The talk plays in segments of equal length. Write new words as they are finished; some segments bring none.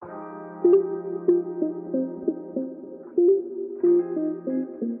Welcome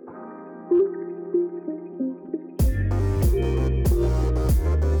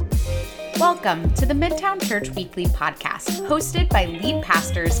to the Midtown Church Weekly podcast, hosted by lead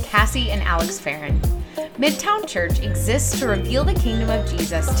pastors Cassie and Alex Farron. Midtown Church exists to reveal the kingdom of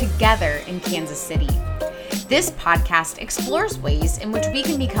Jesus together in Kansas City. This podcast explores ways in which we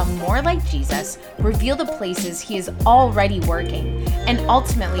can become more like Jesus, reveal the places he is already working, and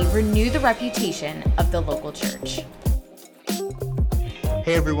ultimately renew the reputation of the local church.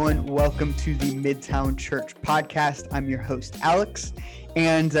 Hey everyone, welcome to the Midtown Church podcast. I'm your host, Alex.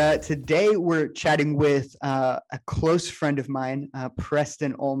 And today we're chatting with a close friend of mine,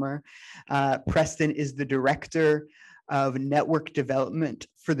 Preston Ulmer. Preston is the director of network development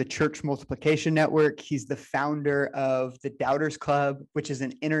for the Church Multiplication Network. He's the founder of the Doubters Club, which is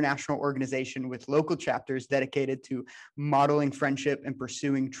an international organization with local chapters dedicated to modeling friendship and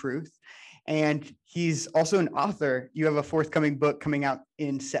pursuing truth. And he's also an author. You have a forthcoming book coming out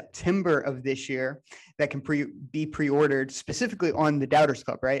in September of this year that can be pre-ordered specifically on the Doubters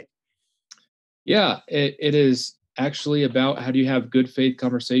Club, right? Yeah, it is actually about how do you have good faith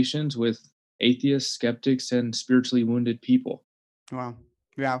conversations with atheists, skeptics, and spiritually wounded people. Wow.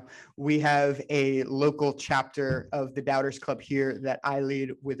 Yeah, we have a local chapter of the Doubters Club here that I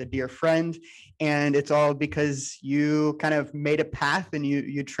lead with a dear friend, and it's all because you kind of made a path and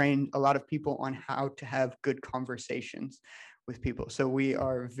you trained a lot of people on how to have good conversations with people. So we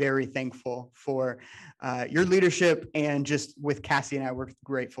are very thankful for your leadership, and just with Cassie and I, we're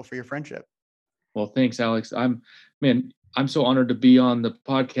grateful for your friendship. Well, thanks, Alex. I'm so honored to be on the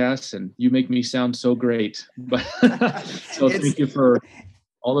podcast, and you make me sound so great. But so thank you for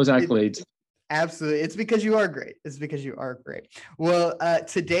all those accolades. Absolutely. It's because you are great. Well,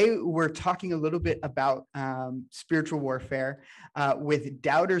 today we're talking a little bit about spiritual warfare with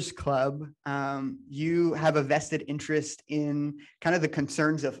Doubters Club. You have a vested interest in kind of the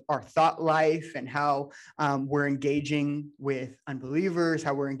concerns of our thought life and how we're engaging with unbelievers,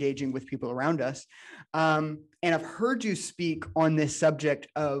 how we're engaging with people around us. And I've heard you speak on this subject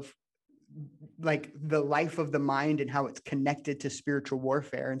of like the life of the mind and how it's connected to spiritual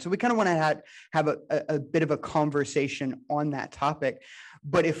warfare. And so we kind of want to have a bit of a conversation on that topic.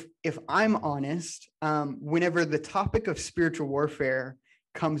 But if I'm honest, whenever the topic of spiritual warfare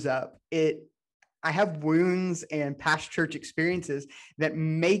comes up, I have wounds and past church experiences that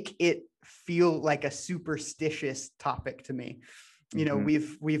make it feel like a superstitious topic to me. You know,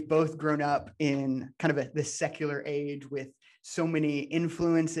 we've both grown up in kind of this secular age with so many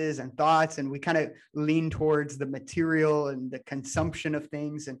influences and thoughts, and we kind of lean towards the material and the consumption of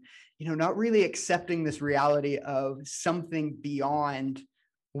things, and, you know, not really accepting this reality of something beyond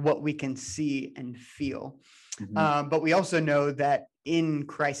what we can see and feel. But we also know that in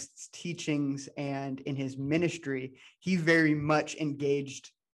Christ's teachings and in his ministry, he very much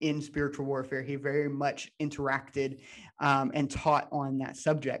engaged in spiritual warfare. He very much interacted and taught on that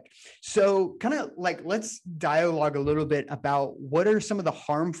subject. So kind of like, let's dialogue a little bit about what are some of the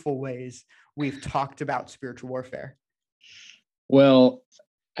harmful ways we've talked about spiritual warfare? Well,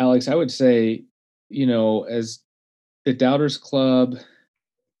 Alex, I would say, you know, as the Doubters Club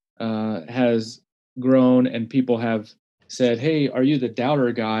has grown and people have said, hey, are you the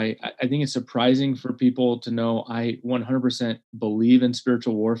doubter guy? I think it's surprising for people to know I 100% believe in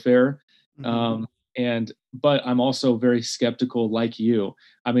spiritual warfare. But I'm also very skeptical like you.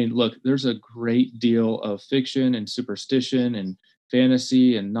 I mean, look, there's a great deal of fiction and superstition and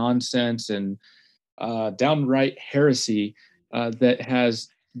fantasy and nonsense and downright heresy that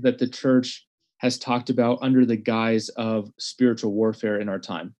the church has talked about under the guise of spiritual warfare in our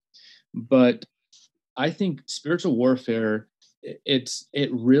time. But I think spiritual warfare, it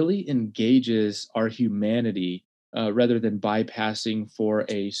really engages our humanity rather than bypassing for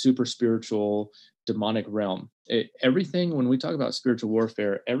a super spiritual demonic realm. Everything, when we talk about spiritual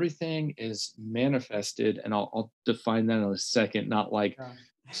warfare, everything is manifested, and I'll define that in a second, not like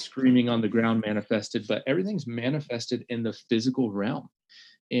screaming on the ground manifested, but everything's manifested in the physical realm.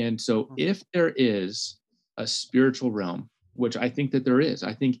 And so if there is a spiritual realm, which I think that there is,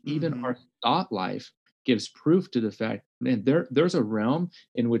 I think even our thought life gives proof to the fact, man, there's a realm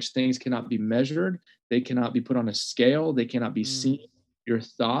in which things cannot be measured. They cannot be put on a scale. They cannot be seen. Your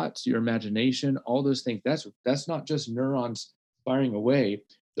thoughts, your imagination, all those things, that's not just neurons firing away.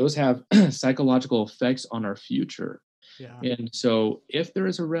 Those have psychological effects on our future. Yeah. And so if there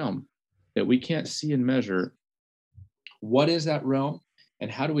is a realm that we can't see and measure, what is that realm and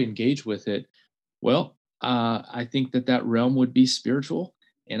how do we engage with it? Well, I think that realm would be spiritual.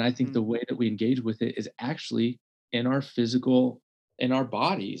 And I think the way that we engage with it is actually in our physical in our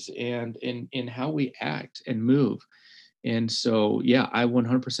bodies and in how we act and move. And so, yeah, I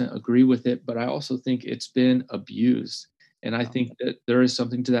 100% agree with it, but I also think it's been abused. And I think that there is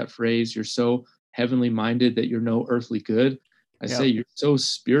something to that phrase, you're so heavenly minded that you're no earthly good. I say Yep. you're so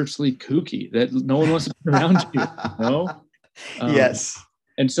spiritually kooky that no one wants to be around you, you know? Yes.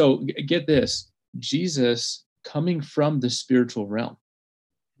 And so get this, Jesus coming from the spiritual realm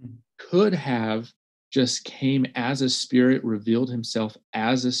could have just came as a spirit, revealed himself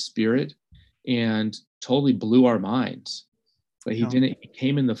as a spirit, and totally blew our minds. But he Yeah. didn't. He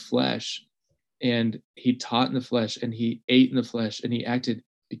came in the flesh, and he taught in the flesh, and he ate in the flesh, and he acted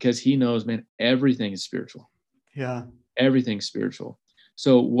because he knows, man, everything is spiritual. Yeah. Everything's spiritual.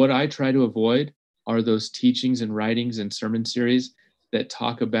 So what I try to avoid are those teachings and writings and sermon series that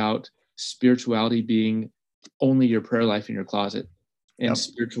talk about spirituality being only your prayer life in your closet, and Yep.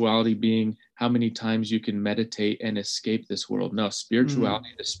 spirituality being how many times you can meditate and escape this world. No, spirituality,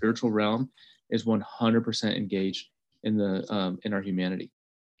 the spiritual realm, is 100% engaged in the in our humanity.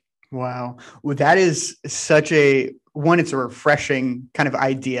 Wow. Well, that is such a one. It's a refreshing kind of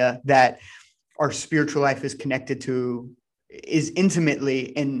idea that our spiritual life is connected to, is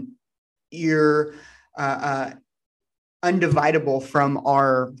intimately and you're undividable from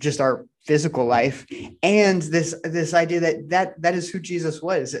our physical life. And this idea that is who Jesus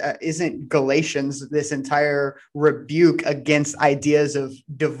was. Isn't Galatians this entire rebuke against ideas of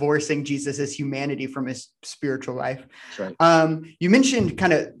divorcing Jesus's humanity from his spiritual life? That's right. You mentioned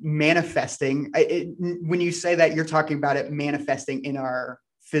kind of manifesting. When you say that, you're talking about it manifesting in our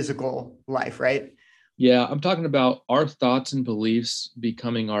physical life, right? Yeah, I'm talking about our thoughts and beliefs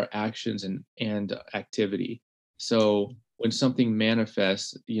becoming our actions and activity. So when something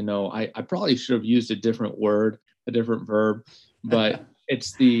manifests, I probably should have used a different word, a different verb, but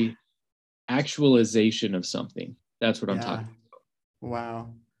it's the actualization of something. That's what I'm talking about.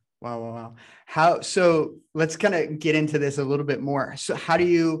 Wow. So let's kind of get into this a little bit more. So how do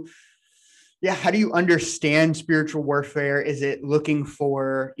you understand spiritual warfare? Is it looking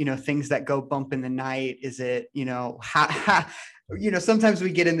for, things that go bump in the night? Is it, sometimes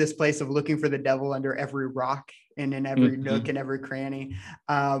we get in this place of looking for the devil under every rock and in every nook and every cranny.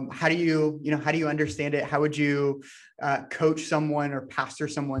 How do you understand it? How would you coach someone or pastor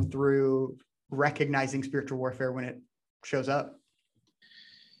someone through recognizing spiritual warfare when it shows up?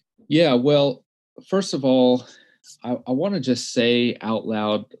 Yeah, well, first of all, I want to just say out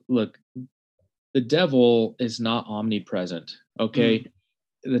loud, look, the devil is not omnipresent, okay?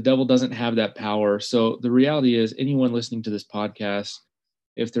 The devil doesn't have that power. So the reality is, anyone listening to this podcast,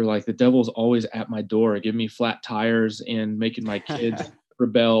 if they're like, the devil's always at my door, giving me flat tires and making my kids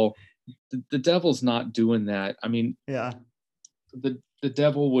rebel, the devil's not doing that. I mean, yeah, the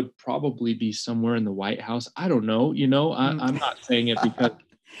devil would probably be somewhere in the White House. I don't know. I'm not saying it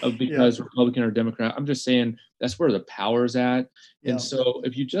because Republican or Democrat. I'm just saying that's where the power's at. Yeah. And so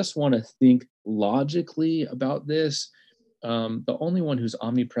if you just want to think logically about this, the only one who's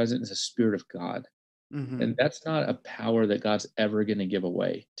omnipresent is the Spirit of God. And that's not a power that God's ever going to give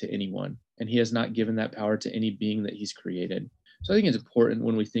away to anyone. And he has not given that power to any being that he's created. So I think it's important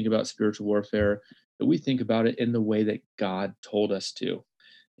when we think about spiritual warfare that we think about it in the way that God told us to.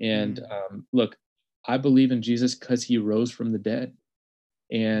 And look, I believe in Jesus because he rose from the dead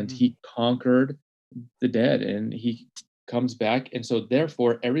and he conquered the dead and he comes back. And so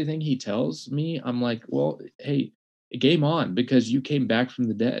therefore, everything he tells me, I'm like, well, hey, game on, because you came back from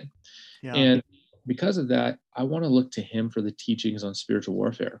the dead. Yeah. And because of that, I want to look to him for the teachings on spiritual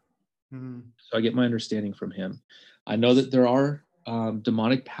warfare. So I get my understanding from him. I know that there are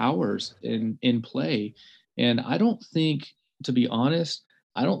demonic powers in play. And I don't think, to be honest,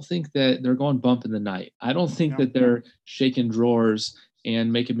 I don't think that they're going bump in the night. I don't think that they're shaking drawers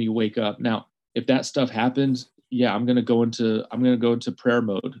and making me wake up. Now, if that stuff happens, yeah, I'm gonna go into prayer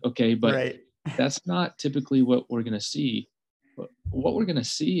mode. Okay. But that's not typically what we're gonna see. What we're gonna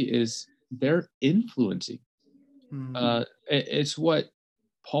see is they're influencing. It's what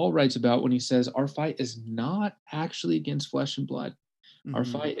Paul writes about when he says our fight is not actually against flesh and blood. Our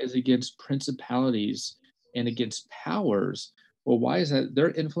fight is against principalities and against powers. Well, why is that?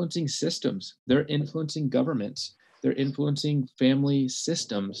 They're influencing systems. They're influencing governments. They're influencing family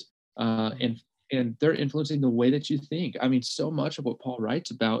systems, and they're influencing the way that you think. I mean, so much of what Paul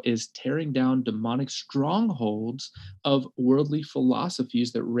writes about is tearing down demonic strongholds of worldly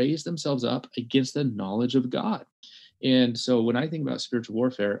philosophies that raise themselves up against the knowledge of God. And so when I think about spiritual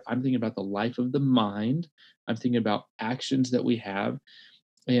warfare, I'm thinking about the life of the mind. I'm thinking about actions that we have.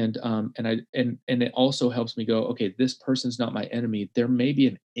 And it also helps me go, okay, this person's not my enemy. There may be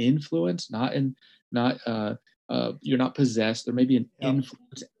an influence, not you're not possessed. There may be an Yep.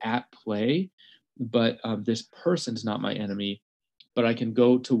 influence at play, but this person's not my enemy. But I can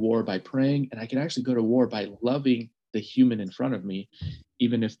go to war by praying, and I can actually go to war by loving the human in front of me,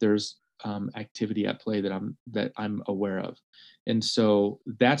 even if there's activity at play that I'm aware of. And so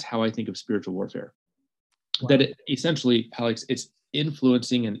that's how I think of spiritual warfare. Wow. That it, essentially, Alex, it's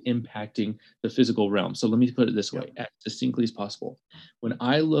influencing and impacting the physical realm. So let me put it this way, as distinctly as possible. When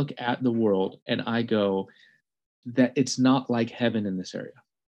I look at the world and I go, that it's not like heaven in this area,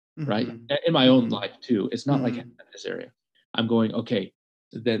 right? In my own life too, it's not like heaven in this area. I'm going, okay,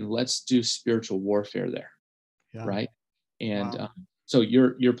 then let's do spiritual warfare there, right? And so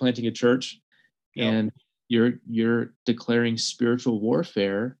you're planting a church, and you're declaring spiritual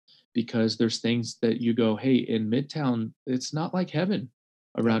warfare because there's things that you go, hey, in Midtown, it's not like heaven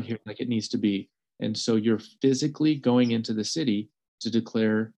around here like it needs to be. And so you're physically going into the city to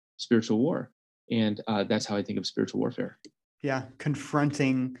declare spiritual war. And that's how I think of spiritual warfare. Yeah,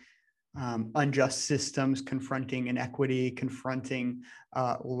 confronting unjust systems, confronting inequity, confronting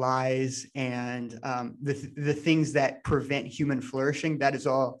lies, and the things that prevent human flourishing. That is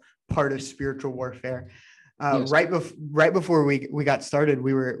all part of spiritual warfare. Yes. Right before we got started,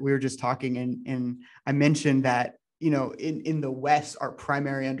 we were just talking, and I mentioned that, you know, in the West, our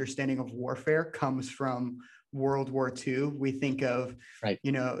primary understanding of warfare comes from World War II. We think of,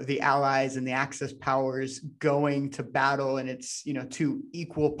 you know, the Allies and the Axis powers going to battle, and it's, you know, two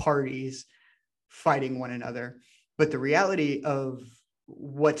equal parties fighting one another. But the reality of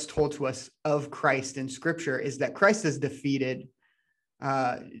what's told to us of Christ in Scripture is that Christ has defeated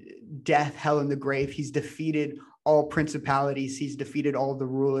death, hell, and the grave. He's defeated all principalities. He's defeated all the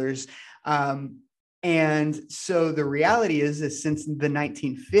rulers. And so the reality is since the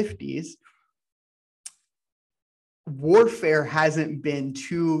 1950s, warfare hasn't been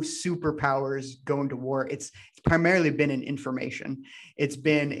two superpowers going to war. It's primarily been in information. It's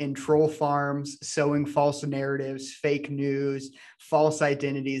been in troll farms, sowing false narratives, fake news, false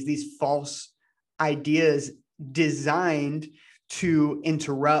identities, these false ideas designed to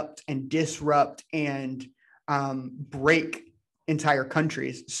interrupt and disrupt and break entire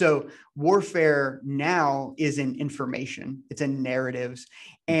countries. So warfare now is in information, it's in narratives.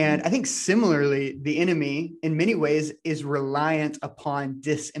 And I think similarly, the enemy in many ways is reliant upon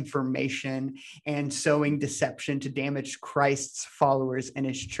disinformation and sowing deception to damage Christ's followers and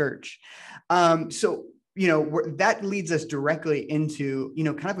his church. So, you know, that leads us directly into, you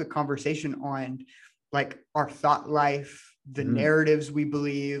know, kind of a conversation on like our thought life, the narratives we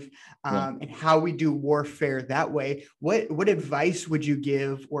believe, and how we do warfare that way. What advice would you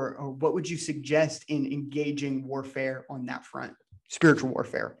give, or what would you suggest in engaging warfare on that front, spiritual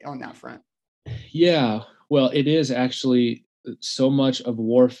warfare on that front? Yeah, well, it is actually so much of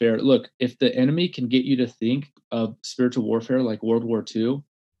warfare. Look, if the enemy can get you to think of spiritual warfare like World War II,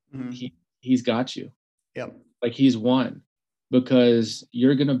 he's got you. Yep. Like he's won. Because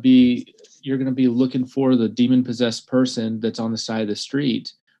you're gonna be looking for the demon-possessed person that's on the side of the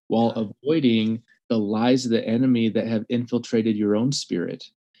street while avoiding the lies of the enemy that have infiltrated your own spirit.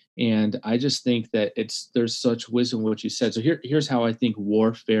 And I just think that there's such wisdom in what you said. So here's how I think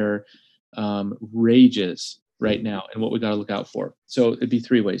warfare rages right now and what we got to look out for. So it'd be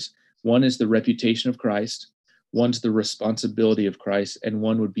three ways. One is the reputation of Christ. One's the responsibility of Christ, and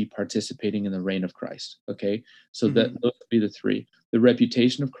one would be participating in the reign of Christ. Okay, so that those would be the three. The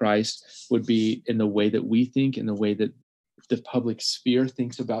reputation of Christ would be in the way that we think, in the way that the public sphere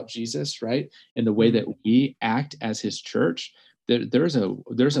thinks about Jesus, right? In the way that we act as his church. There's a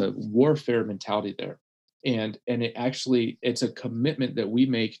warfare mentality there. And it's a commitment that we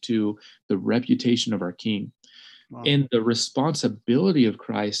make to the reputation of our King. Wow. In the responsibility of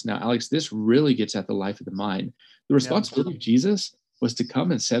Christ. Now, Alex, this really gets at the life of the mind. The responsibility of Jesus was to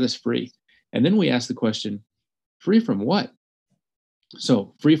come and set us free. And then we ask the question, free from what?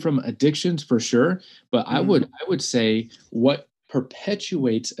 So free from addictions for sure. But I would say what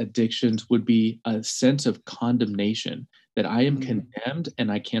perpetuates addictions would be a sense of condemnation, that I am condemned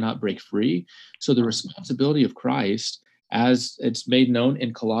and I cannot break free. So the responsibility of Christ, as it's made known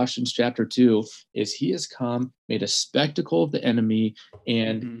in Colossians chapter 2, is he has come, made a spectacle of the enemy,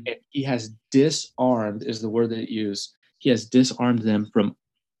 and he has disarmed, is the word that it used. He has disarmed them from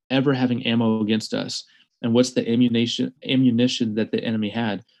ever having ammo against us. And what's the ammunition that the enemy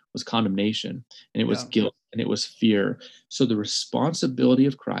had was condemnation, and it was guilt, and it was fear. So the responsibility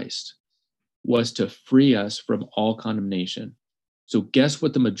of Christ was to free us from all condemnation. So guess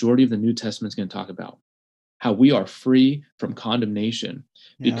what the majority of the New Testament is going to talk about? How we are free from condemnation,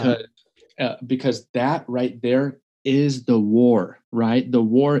 because that right there is the war, right? The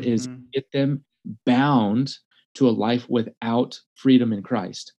war is get them bound to a life without freedom in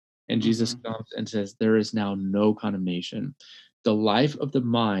Christ. And Jesus Mhm. comes and says, there is now no condemnation. The life of the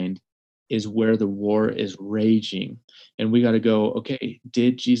mind is where the war is raging. And we got to go, okay,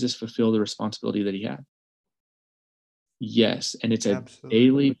 did Jesus fulfill the responsibility that he had? Yes. And it's a Absolutely.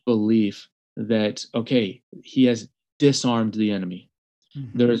 daily belief that, okay, he has disarmed the enemy.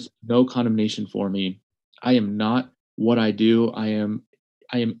 There Mhm. is no condemnation for me. I am not what I do. I am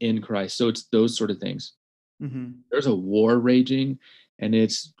in Christ. So it's those sort of things. Mhm. There's a war raging, and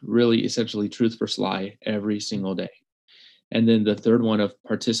it's really essentially truth for sly every single day. And then the third one of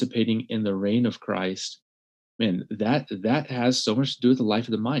participating in the reign of Christ, man, that has so much to do with the life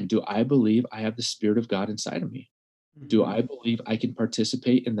of the mind. Do I believe I have the Spirit of God inside of me? Do I Mhm. believe I can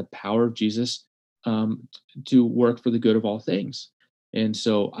participate in the power of Jesus to work for the good of all things? And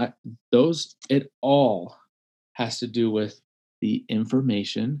so it all has to do with the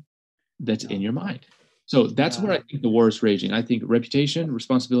information that's Yeah. in your mind. So that's Yeah. where I think the war is raging. I think reputation,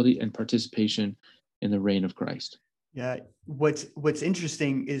 responsibility, and participation in the reign of Christ. Yeah. What's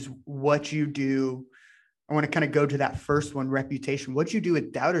interesting is what you do. I want to kind of go to that first one, reputation. What you do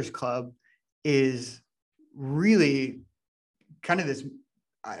at Doubters Club is really kind of this.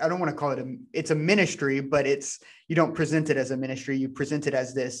 I don't want to call it it's a ministry, but you don't present it as a ministry. You present it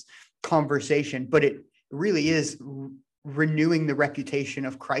as this conversation, but it really is renewing the reputation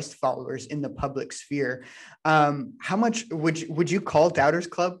of Christ followers in the public sphere. How much would you call Doubters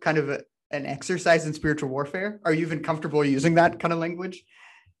Club kind of an exercise in spiritual warfare? Are you even comfortable using that kind of language?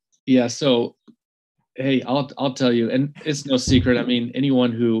 Yeah. So hey, I'll tell you, and it's no secret. I mean,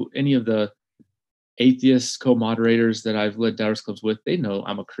 any of the atheist co-moderators that I've led Doubters Clubs with, they know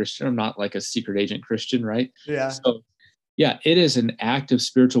I'm a Christian. I'm not like a secret agent Christian, right? Yeah. So yeah, it is an act of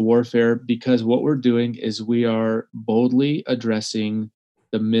spiritual warfare because what we're doing is we are boldly addressing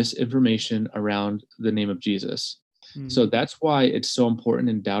the misinformation around the name of Jesus. So Mm. that's why it's so important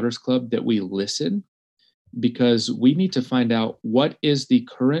in Doubters Club that we listen, because we need to find out what is the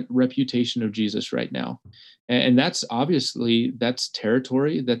current reputation of Jesus right now. And that's obviously that's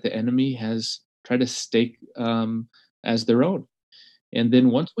territory that the enemy has tried to stake as their own. And then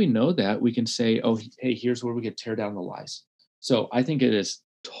once we know that, we can say, oh, hey, here's where we could tear down the lies. So I think it is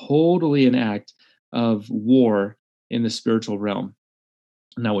totally an act of war in the spiritual realm.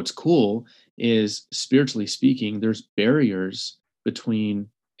 Now, what's cool is, spiritually speaking, there's barriers between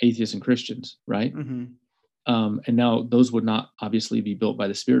atheists and Christians, right? Mm-hmm. And now those would not obviously be built by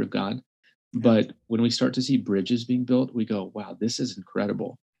the Spirit of God. Yeah. But when we start to see bridges being built, we go, wow, this is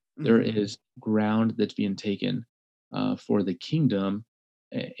incredible. There Mm-hmm. is ground that's being taken for the kingdom.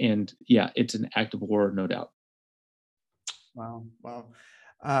 And yeah, it's an act of war, no doubt. Wow. Wow.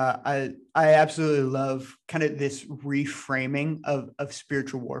 I absolutely love kind of this reframing of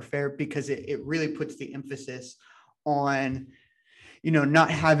spiritual warfare, because it really puts the emphasis on,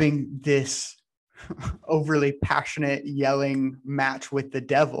 not having this overly passionate yelling match with the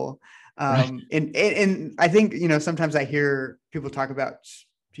devil. Right. And I think, sometimes I hear people talk about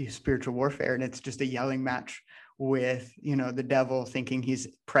spiritual warfare, and it's just a yelling match with, the devil, thinking he's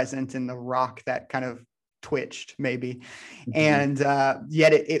present in the rock that kind of twitched maybe. Mhm. And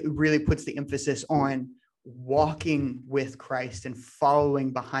yet it really puts the emphasis on walking with Christ and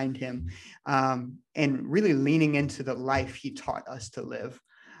following behind him, and really leaning into the life he taught us to live.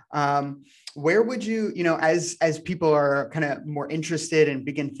 Where would you, as people are kind of more interested and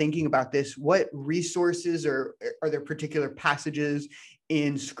begin thinking about this, what resources, or are there particular passages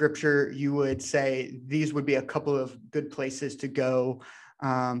in scripture you would say these would be a couple of good places to go,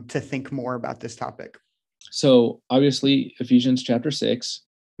 to think more about this topic? So obviously, Ephesians chapter 6,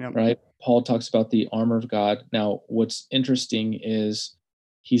 Yep. right? Paul talks about the armor of God. Now, what's interesting is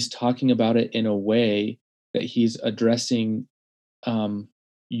he's talking about it in a way that he's addressing um,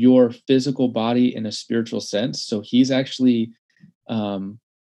 your physical body in a spiritual sense. So um,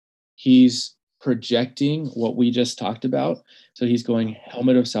 he's projecting what we just talked about. So he's going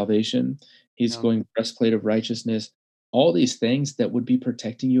helmet of salvation. He's Yep. going breastplate of righteousness. All these things that would be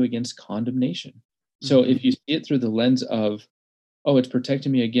protecting you against condemnation. So Mm-hmm. if you see it through the lens of, oh, it's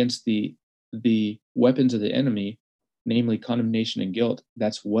protecting me against the weapons of the enemy, namely condemnation and guilt,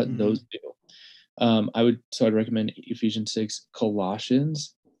 that's what Mm-hmm. those do. I'd recommend Ephesians 6,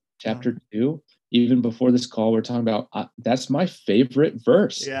 Colossians Yeah. chapter 2. Even before this call, we're talking about that's my favorite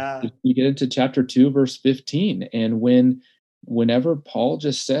verse. Yeah. If you get into chapter 2, verse 15, and whenever Paul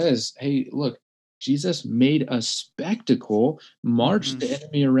just says, hey, look, Jesus made a spectacle, marched Mm-hmm. the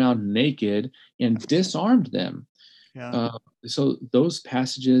enemy around naked, and disarmed them. Yeah. Uh, so those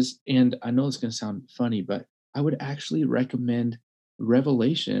passages, and I know it's going to sound funny, but I would actually recommend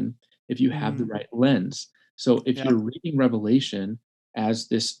Revelation if you have the Mm-hmm. right lens. So if you're reading Revelation as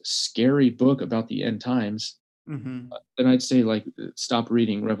this scary book about the end times, then I'd say like stop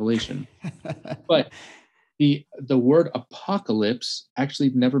reading Revelation. But the word apocalypse actually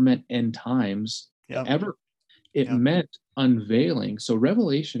never meant end times ever. It meant unveiling. So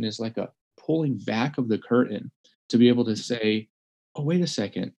Revelation is like a pulling back of the curtain to be able to say, oh, wait a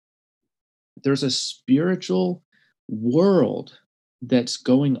second. There's a spiritual world that's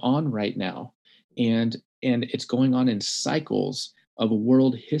going on right now. And it's going on in cycles of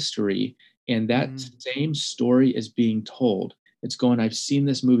world history. And that same story is being told. It's going, I've seen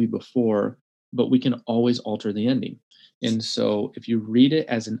this movie before, but we can always alter the ending. And so if you read it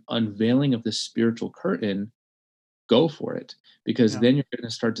as an unveiling of the spiritual curtain, go for it, because then you're going to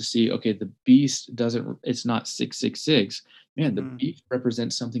start to see, okay, the beast it's not 666. Man, the beast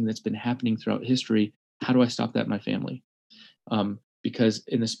represents something that's been happening throughout history. How do I stop that in my family? Because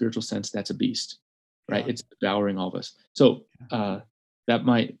in the spiritual sense, that's a beast, right? It's devouring all of us. So that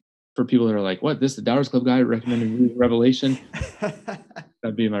might, for people that are like, what, this is the Doubters Club guy recommending reading Revelation?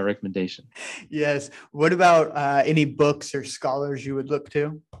 That'd be my recommendation. Yes. What about any books or scholars you would look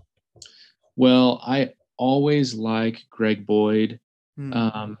to? Well, I always like Greg Boyd.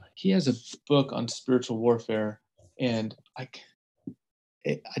 He has a book on spiritual warfare, and I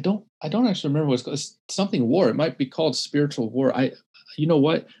don't actually remember what it's called. It's something war. It might be called Spiritual War. You know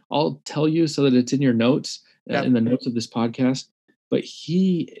what? I'll tell you so that it's in your notes, in the notes of this podcast. But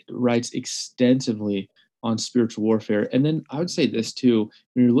he writes extensively on spiritual warfare. And then I would say this too: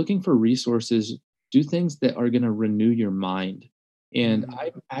 when you're looking for resources, do things that are going to renew your mind. And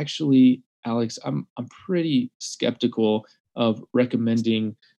I'm actually, Alex, I'm pretty skeptical of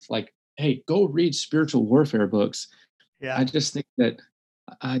recommending like, hey, go read spiritual warfare books. I just think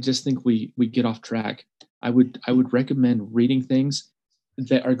we get off track. I would recommend reading things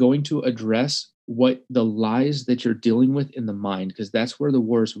that are going to address what the lies that you're dealing with in the mind, because that's where the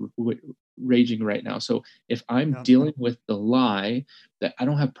war is raging right now. So if I'm dealing with the lie that I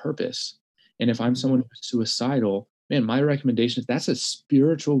don't have purpose, and if I'm someone who's suicidal, man, my recommendation is that's a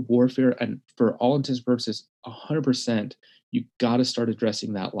spiritual warfare, and for all intents and purposes, 100%, you got to start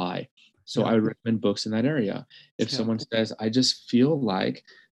addressing that lie. So I would recommend books in that area. If someone says, I just feel like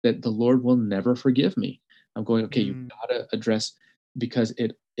that the Lord will never forgive me, I'm going, okay, you got to address, because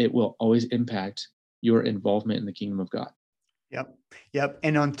it will always impact your involvement in the kingdom of God. Yep.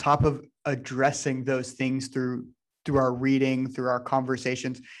 And on top of addressing those things through our reading, through our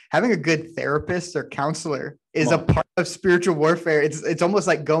conversations, having a good therapist or counselor is a part of spiritual warfare. It's almost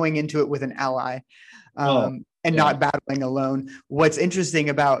like going into it with an ally. Not battling alone. What's interesting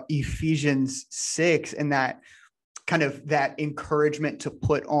about Ephesians 6 and that kind of that encouragement to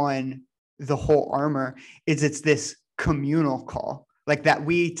put on the whole armor is it's this communal call, like that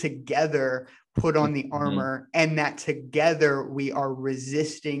we together put on the armor, and that together we are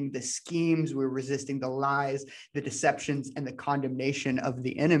resisting the schemes, we're resisting the lies, the deceptions, and the condemnation of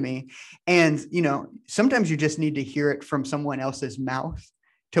the enemy. And, sometimes you just need to hear it from someone else's mouth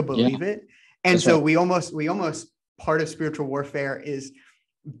to believe it. And that's so right. we almost part of spiritual warfare is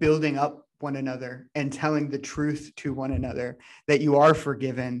building up one another and telling the truth to one another, that you are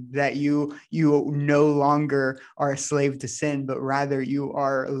forgiven, that you no longer are a slave to sin, but rather you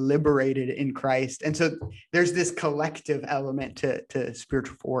are liberated in Christ. And so there's this collective element to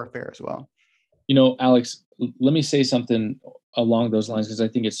spiritual warfare as well. Alex, let me say something along those lines, because I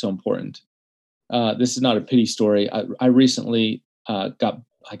think it's so important. This is not a pity story. I recently got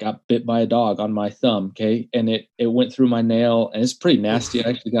bit by a dog on my thumb. Okay. And it went through my nail, and it's pretty nasty. I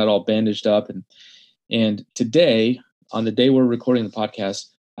actually got all bandaged up. And today, on the day we're recording the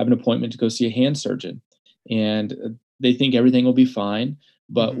podcast, I have an appointment to go see a hand surgeon, and they think everything will be fine.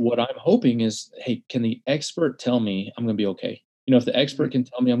 But what I'm hoping is, hey, can the expert tell me I'm going to be okay? If the expert can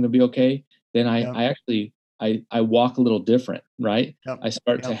tell me I'm going to be okay, then I actually walk a little different, right? I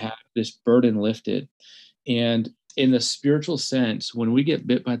start to have this burden lifted. And in the spiritual sense, when we get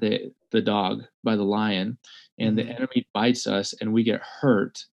bit by the dog, by the lion, and the enemy bites us and we get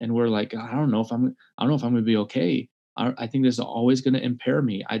hurt, and we're like, I don't know if I'm going to be okay. I think this is always going to impair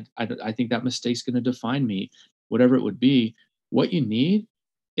me. I think that mistake's going to define me, whatever it would be. What you need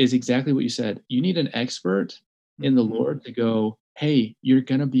is exactly what you said. You need an expert in the Lord to go, hey, you're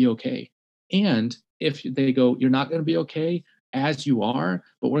going to be okay. And if they go, you're not going to be okay as you are,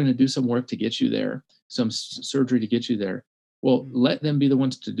 but we're going to do some work to get you there, some surgery to get you there. Well, let them be the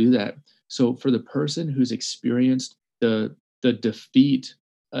ones to do that. So for the person who's experienced the defeat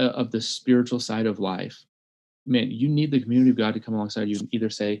of the spiritual side of life, man, you need the community of God to come alongside you and either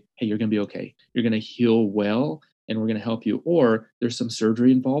say, hey, you're going to be okay. You're going to heal well, and we're going to help you. Or there's some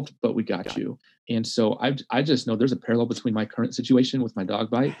surgery involved, but we got you. And so I just know there's a parallel between my current situation with my dog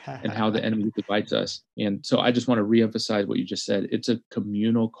bite and how the enemy bites us. And so I just want to reemphasize what you just said. It's a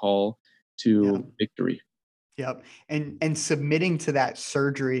communal call to victory. Yep. And submitting to that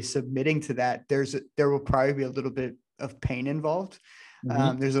surgery, submitting to that, there will probably be a little bit of pain involved.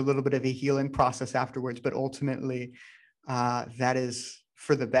 There's a little bit of a healing process afterwards, but ultimately that is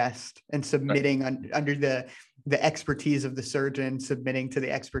for the best. And submitting under the expertise of the surgeon, submitting to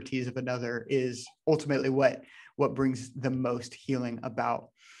the expertise of another is ultimately what brings the most healing about.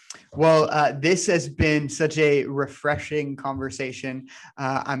 Well, this has been such a refreshing conversation.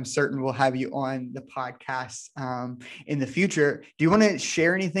 I'm certain we'll have you on the podcast in the future. Do you want to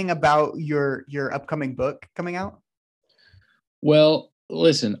share anything about your upcoming book coming out? Well,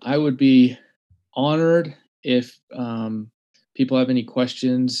 listen, I would be honored if people have any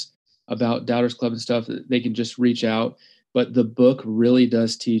questions about Doubters Club and stuff, they can just reach out. But the book really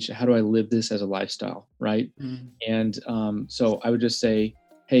does teach, how do I live this as a lifestyle, right? And so I would just say,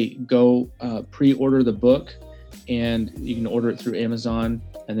 hey, go pre-order the book, and you can order it through Amazon.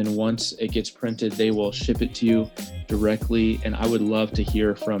 And then once it gets printed, they will ship it to you directly. And I would love to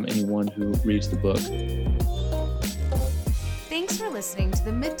hear from anyone who reads the book. Thanks for listening to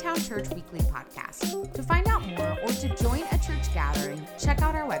the Midtown Church Weekly Podcast. To find out more or to join a church gathering, check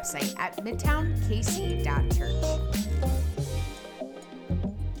out our website at midtownkc.church.